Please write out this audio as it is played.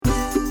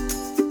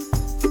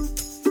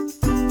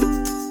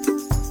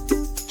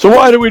So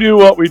why do we do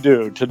what we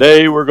do?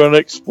 Today we're going to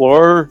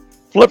explore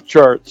flip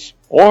charts,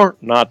 or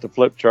not to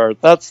flip chart.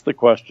 That's the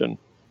question.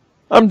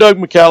 I'm Doug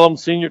McCallum,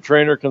 Senior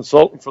Trainer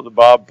Consultant for the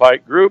Bob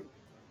Pike Group.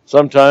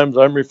 Sometimes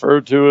I'm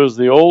referred to as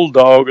the old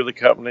dog of the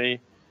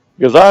company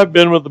because I've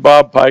been with the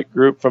Bob Pike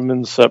Group from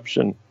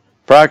inception,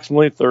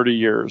 approximately 30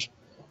 years.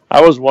 I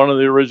was one of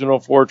the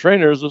original 4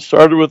 trainers that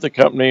started with the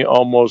company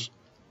almost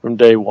from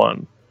day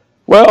one.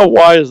 Well,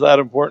 why is that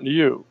important to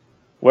you?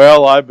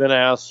 Well, I've been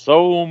asked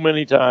so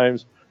many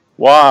times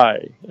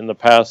why in the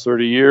past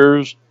 30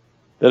 years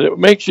that it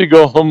makes you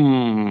go,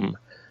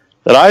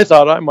 that I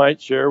thought I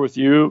might share with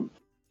you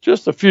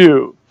just a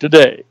few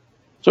today.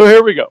 So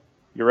here we go.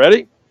 You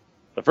ready?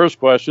 The first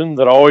question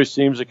that always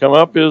seems to come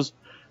up is,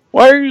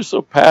 why are you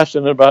so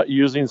passionate about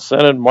using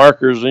scented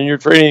markers in your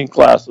training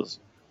classes?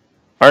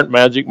 Aren't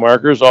magic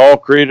markers all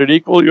created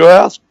equal, you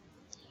ask?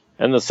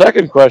 And the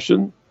second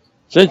question,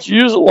 since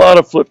you use a lot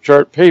of flip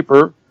chart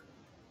paper,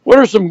 what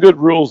are some good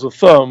rules of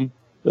thumb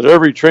that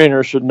every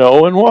trainer should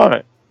know and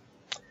why?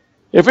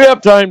 If we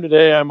have time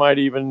today, I might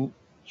even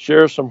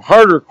share some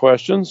harder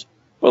questions,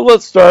 but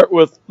let's start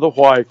with the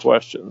why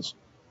questions.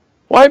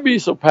 Why be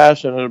so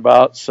passionate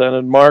about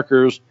scented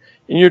markers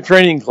in your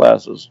training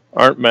classes?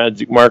 Aren't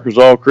magic markers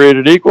all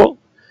created equal?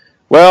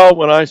 Well,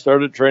 when I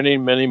started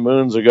training many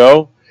moons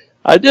ago,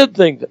 I did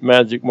think that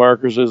magic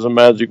markers is a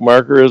magic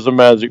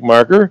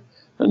marker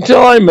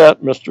until I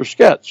met Mr.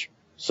 Sketch,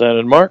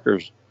 scented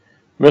markers.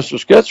 Mr.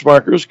 Sketch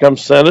markers come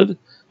scented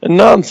and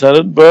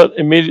non-scented, but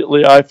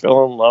immediately I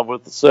fell in love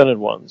with the scented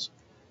ones.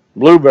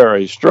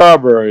 Blueberry,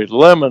 strawberry,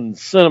 lemon,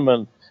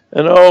 cinnamon,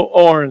 and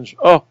orange.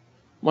 Oh,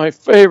 my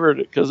favorite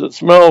because it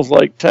smells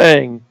like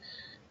Tang.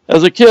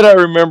 As a kid, I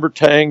remember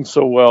Tang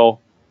so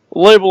well. The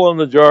label on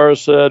the jar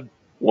said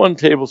 1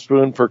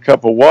 tablespoon per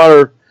cup of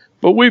water,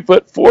 but we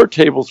put 4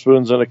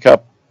 tablespoons in a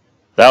cup.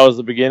 That was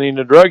the beginning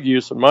of drug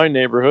use in my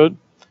neighborhood.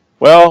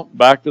 Well,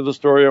 back to the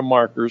story of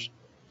markers.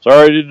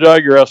 Sorry to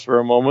digress for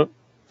a moment.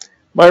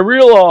 My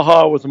real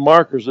aha with the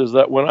markers is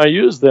that when I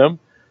used them,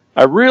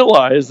 I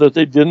realized that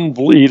they didn't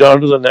bleed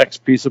onto the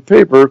next piece of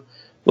paper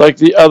like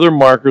the other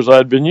markers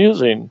I'd been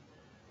using.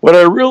 What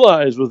I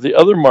realized was the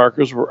other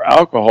markers were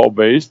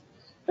alcohol-based,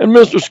 and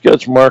Mr.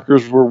 Sketch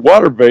markers were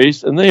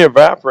water-based, and they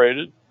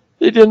evaporated.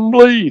 They didn't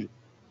bleed.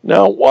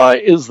 Now, why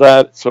is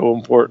that so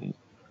important?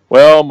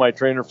 Well, my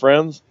trainer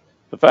friends,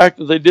 the fact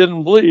that they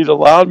didn't bleed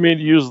allowed me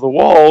to use the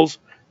walls,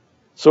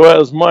 so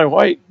as my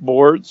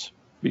whiteboards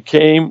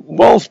became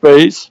wall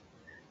space,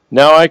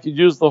 now I could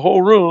use the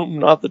whole room,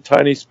 not the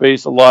tiny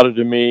space allotted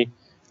to me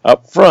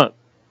up front.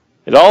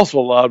 It also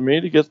allowed me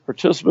to get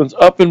participants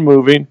up and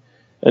moving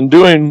and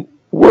doing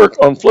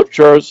work on flip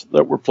charts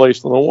that were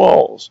placed on the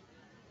walls.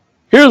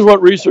 Here's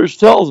what research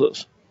tells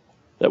us,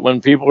 that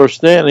when people are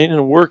standing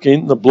and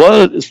working, the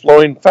blood is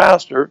flowing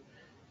faster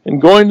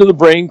and going to the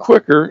brain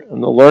quicker,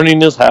 and the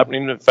learning is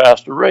happening at a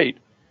faster rate.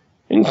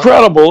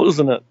 Incredible,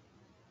 isn't it?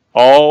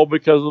 All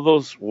because of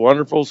those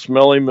wonderful,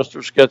 smelly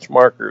Mr. Sketch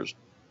markers.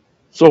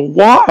 So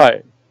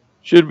why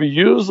should we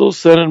use those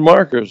scented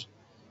markers?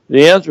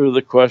 The answer to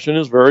the question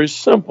is very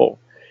simple.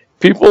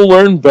 People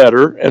learn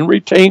better and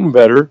retain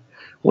better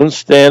when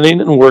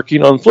standing and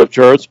working on flip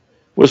charts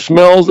with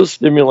smells that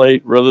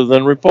stimulate rather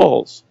than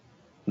repulse.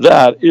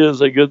 That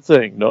is a good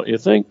thing, don't you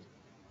think?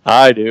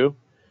 I do.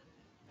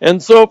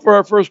 And so for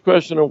our first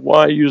question of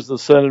why use the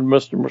scented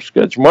Mr.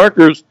 Sketch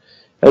markers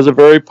has a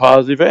very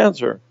positive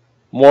answer.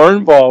 More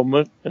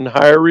involvement and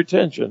higher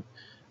retention.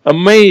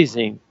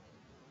 Amazing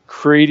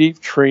creative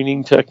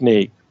training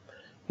technique.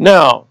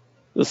 Now,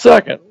 the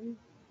second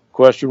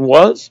question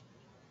was,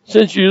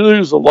 since you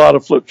use a lot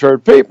of flip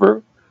chart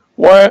paper,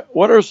 what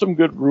are some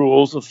good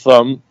rules of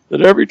thumb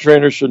that every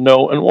trainer should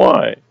know and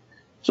why?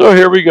 So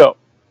here we go.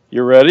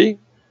 You ready?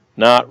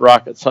 Not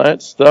rocket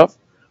science stuff,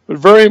 but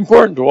very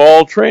important to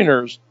all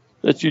trainers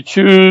that you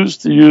choose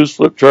to use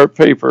flip chart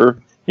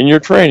paper in your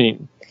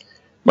training.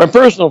 My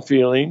personal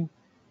feeling,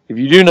 if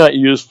you do not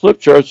use flip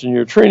charts in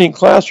your training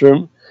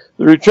classroom,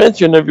 the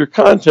retention of your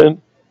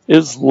content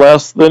is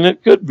less than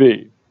it could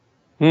be.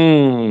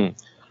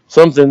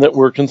 Something that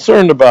we're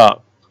concerned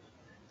about.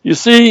 You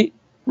see,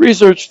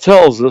 research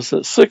tells us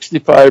that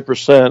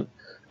 65%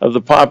 of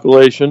the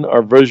population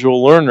are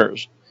visual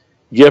learners.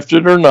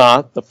 Gifted or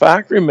not, the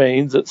fact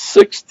remains that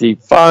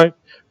 65%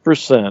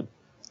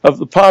 of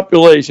the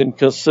population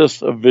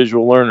consists of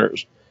visual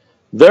learners.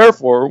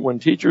 Therefore, when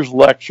teachers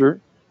lecture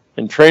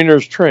and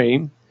trainers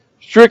train,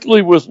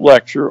 strictly with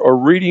lecture or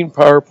reading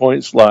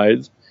PowerPoint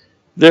slides,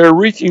 they're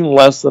reaching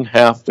less than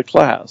half the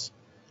class.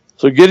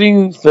 So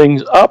getting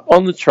things up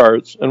on the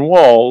charts and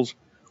walls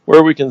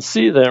where we can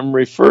see them,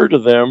 refer to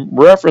them,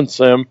 reference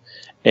them,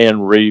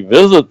 and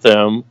revisit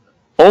them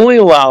only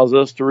allows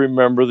us to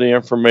remember the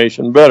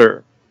information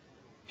better.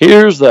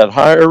 Here's that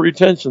higher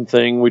retention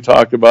thing we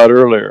talked about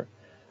earlier.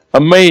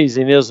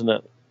 Amazing, isn't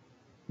it?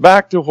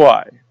 Back to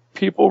why.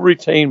 People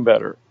retain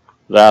better.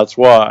 That's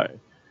why.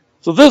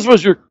 So this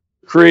was your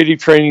creative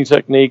training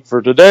technique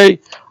for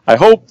today. I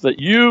hope that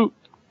you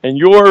and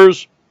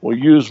yours will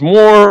use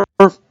more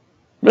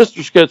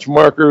Mr. Sketch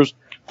markers,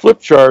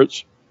 flip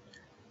charts,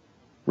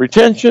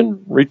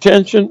 Retention,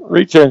 retention,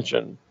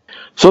 retention.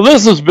 So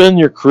this has been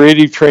your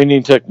creative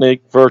training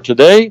technique for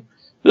today.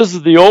 This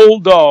is the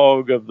old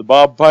dog of the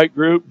Bob Pike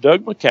Group,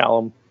 Doug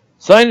McCallum,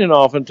 signing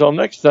off until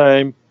next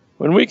time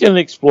when we can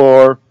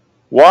explore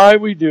why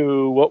we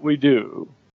do what we do.